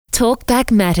Talkback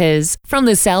Matters from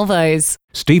the Salvos.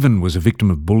 Stephen was a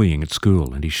victim of bullying at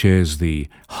school, and he shares the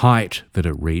height that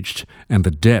it reached and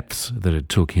the depths that it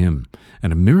took him,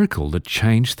 and a miracle that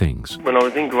changed things. When I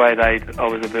was in grade 8, I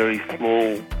was a very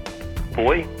small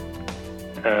boy.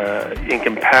 In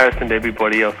comparison to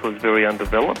everybody else, I was very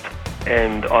undeveloped.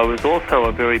 And I was also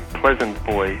a very pleasant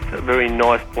boy, a very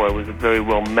nice boy. I was a very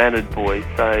well-mannered boy.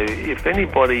 So if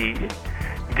anybody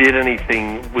did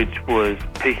anything which was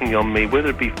picking on me, whether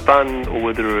it be fun or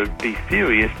whether it be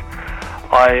serious,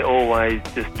 I always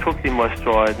just took it in my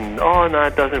stride and, oh, no,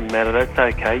 it doesn't matter, that's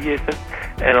okay, yes.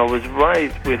 And I was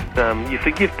raised with, you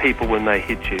forgive people when they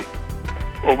hit you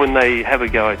or when they have a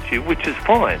go at you, which is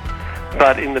fine.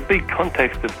 But in the big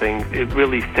context of things, it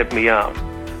really set me up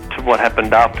to what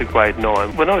happened after grade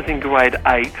 9. When I was in grade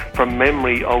 8, from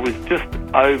memory, I was just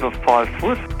over 5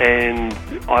 foot and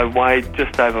I weighed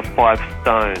just over 5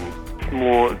 stone.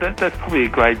 More, that's probably a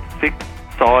grade 6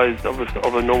 size of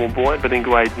a normal boy, but in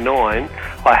grade 9,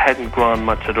 I hadn't grown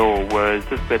much at all, whereas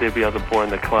just about every other boy in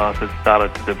the class had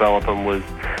started to develop and was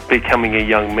becoming a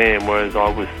young man, whereas I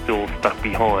was still stuck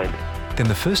behind. Then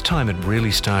the first time it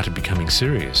really started becoming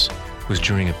serious was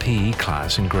during a PE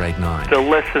class in grade 9. The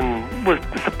lesson was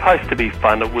supposed to be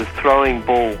fun. It was throwing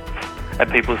balls at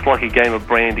people. It's like a game of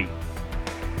brandy.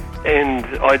 And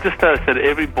I just noticed that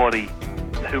everybody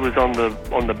who was on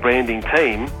the branding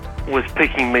team was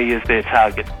picking me as their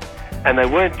target. And they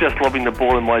weren't just lobbing the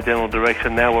ball in my general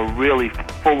direction. They were really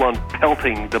full-on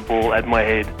pelting the ball at my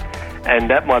head and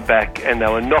at my back, and they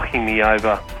were knocking me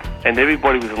over. And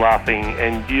everybody was laughing,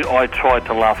 and I tried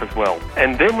to laugh as well.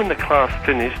 And then when the class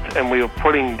finished and we were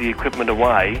putting the equipment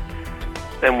away,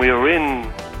 and we were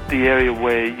in the area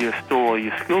where you store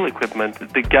your school equipment,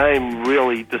 the game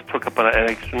really just took up an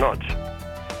extra notch.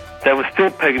 They were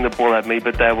still pegging the ball at me,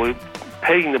 but they were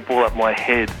pegging the ball at my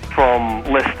head from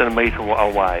less than a metre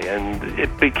away. And it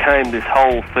became this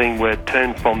whole thing where it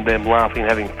turned from them laughing and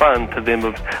having fun to them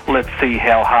of, let's see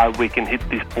how hard we can hit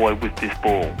this boy with this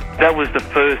ball. That was the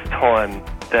first time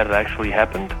that it actually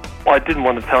happened. I didn't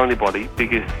want to tell anybody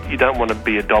because you don't want to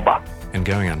be a dobber. And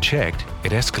going unchecked,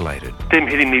 it escalated. Them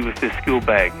hitting me with their school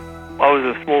bag. I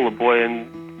was a smaller boy,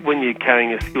 and when you're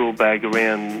carrying a school bag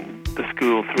around the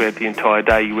school throughout the entire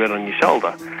day, you wear it on your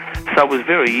shoulder. So it was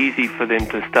very easy for them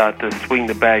to start to swing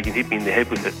the bag and hit me in the head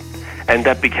with it. And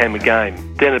that became a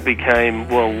game. Then it became,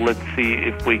 well, let's see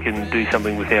if we can do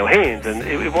something with our hands. And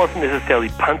it wasn't necessarily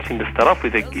punching to start off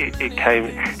with.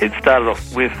 It started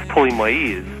off with pulling my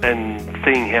ears and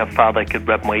seeing how far they could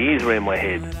wrap my ears around my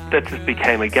head. That just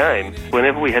became a game.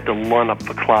 Whenever we had to line up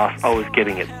for class, I was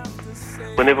getting it.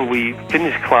 Whenever we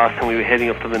finished class and we were heading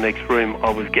off to the next room,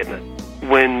 I was getting it.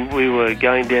 When we were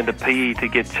going down to PE to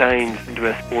get changed into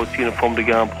our sports uniform to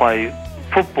go and play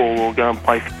football or go and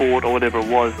play sport or whatever it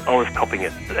was, I was copying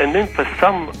it. And then for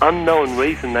some unknown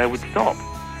reason, they would stop.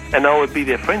 And I would be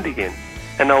their friend again.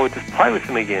 And I would just play with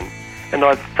them again. And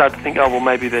I'd start to think, oh, well,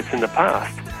 maybe that's in the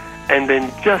past. And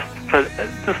then just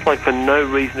like for no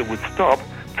reason it would stop,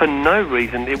 for no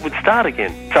reason it would start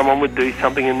again. Someone would do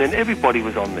something and then everybody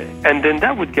was on there. And then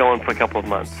that would go on for a couple of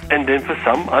months. And then for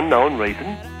some unknown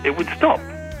reason, it would stop.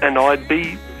 And I'd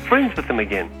be friends with them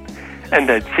again. And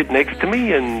they'd sit next to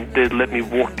me and they'd let me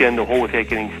walk down the hall without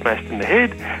getting smashed in the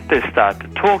head. They'd start to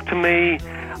talk to me.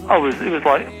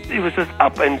 It was just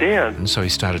up and down. And so he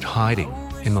started hiding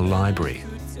in the library.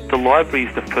 The library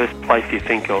is the first place you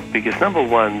think of because, number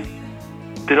one,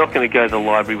 they're not going to go to the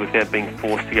library without being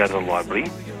forced to go to the library.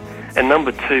 And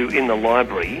number two, in the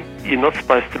library, you're not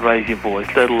supposed to raise your voice,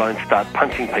 let alone start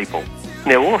punching people.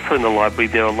 Now, also in the library,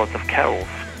 there are lots of carols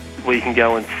where you can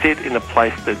go and sit in a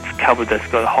place that's covered,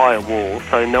 that's got higher walls,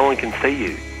 so no one can see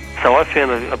you. So I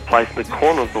found a place in the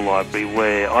corner of the library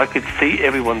where I could see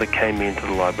everyone that came into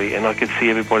the library and I could see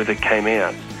everybody that came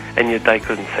out, and yet they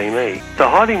couldn't see me. So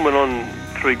hiding went on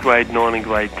through grade 9 and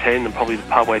grade 10 and probably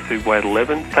partway through grade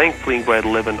 11. Thankfully in grade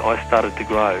 11 I started to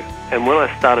grow. And when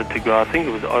I started to grow, I think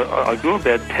I grew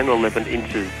about 10 or 11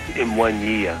 inches in 1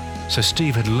 year. So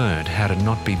Steve had learned how to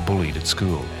not be bullied at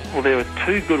school. Well, there are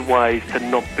two good ways to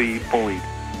not be bullied,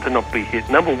 to not be hit.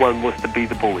 Number one was to be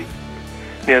the bully.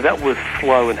 Now that was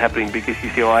slow in happening because you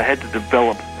see I had to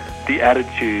develop the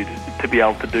attitude to be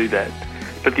able to do that.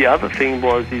 But the other thing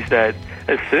is that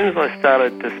as soon as I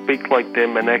started to speak like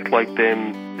them and act like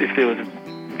them, if there was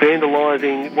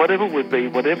vandalising, whatever it would be,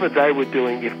 whatever they were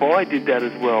doing, if I did that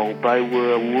as well, they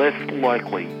were less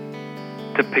likely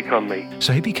to pick on me.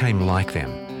 So he became like them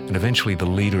and eventually the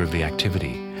leader of the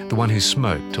activity, the one who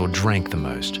smoked or drank the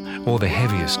most or the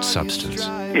heaviest substance.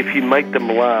 If you make them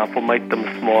laugh or make them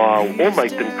smile or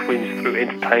make them cringe through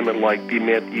entertainment like the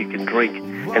amount you can drink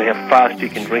and how fast you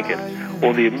can drink it,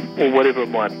 or whatever it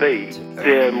might be,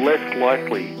 they're less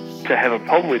likely to have a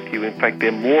problem with you. In fact,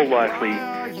 they're more likely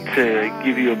to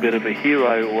give you a bit of a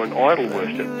hero or an idol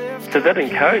worship. So that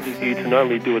encourages you to not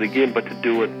only do it again, but to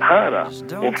do it harder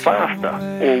or faster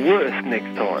or worse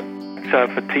next time. So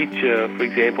if a teacher, for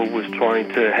example, was trying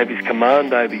to have his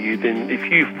command over you, then if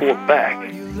you fought back,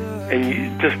 and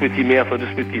you, just with your mouth or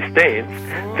just with your stance,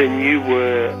 then you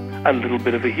were a little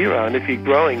bit of a hero. And if you're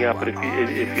growing up, and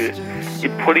if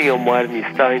you're putting on weight and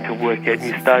you're starting to work out and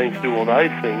you're starting to do all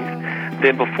those things,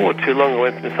 then before too long I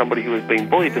went from somebody who was being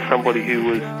bullied to somebody who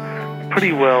was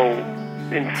pretty well,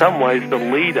 in some ways, the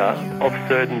leader of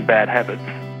certain bad habits.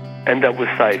 And that was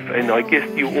safe. And I guess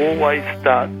you always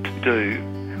start to do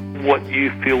what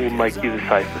you feel will make you the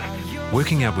safest.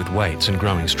 Working out with weights and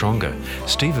growing stronger,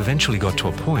 Steve eventually got to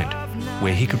a point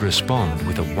where he could respond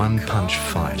with a one-punch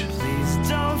fight.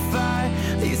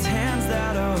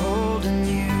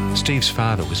 Steve's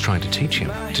father was trying to teach him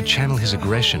to channel his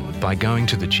aggression by going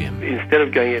to the gym. Instead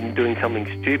of going out and doing something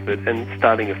stupid and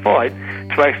starting a fight,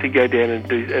 to actually go down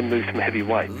and move some heavy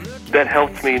weights. That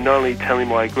helped me not only telling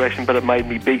my aggression, but it made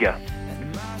me bigger.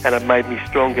 And it made me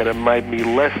stronger, and it made me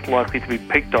less likely to be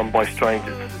picked on by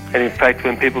strangers. And in fact,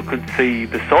 when people could see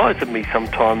the size of me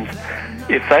sometimes,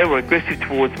 if they were aggressive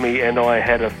towards me and I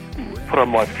had put on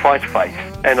my fight face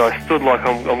and I stood like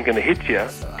I'm going to hit you,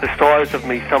 the size of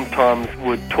me sometimes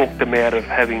would talk them out of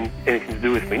having anything to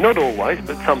do with me. Not always,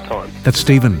 but sometimes. That's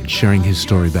Stephen sharing his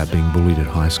story about being bullied at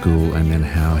high school and then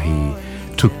how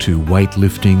he took to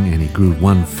weightlifting and he grew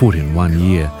 1 foot in 1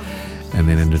 year and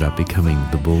then ended up becoming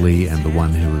the bully and the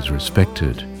one who was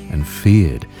respected and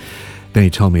feared. Then he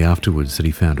told me afterwards that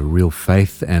he found a real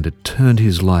faith and it turned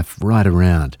his life right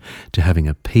around to having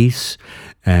a peace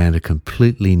and a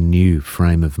completely new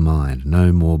frame of mind.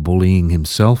 No more bullying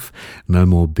himself, no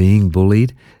more being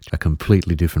bullied, a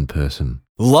completely different person.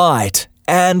 Light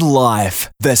and Life,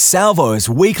 the Salvos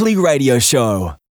Weekly Radio Show.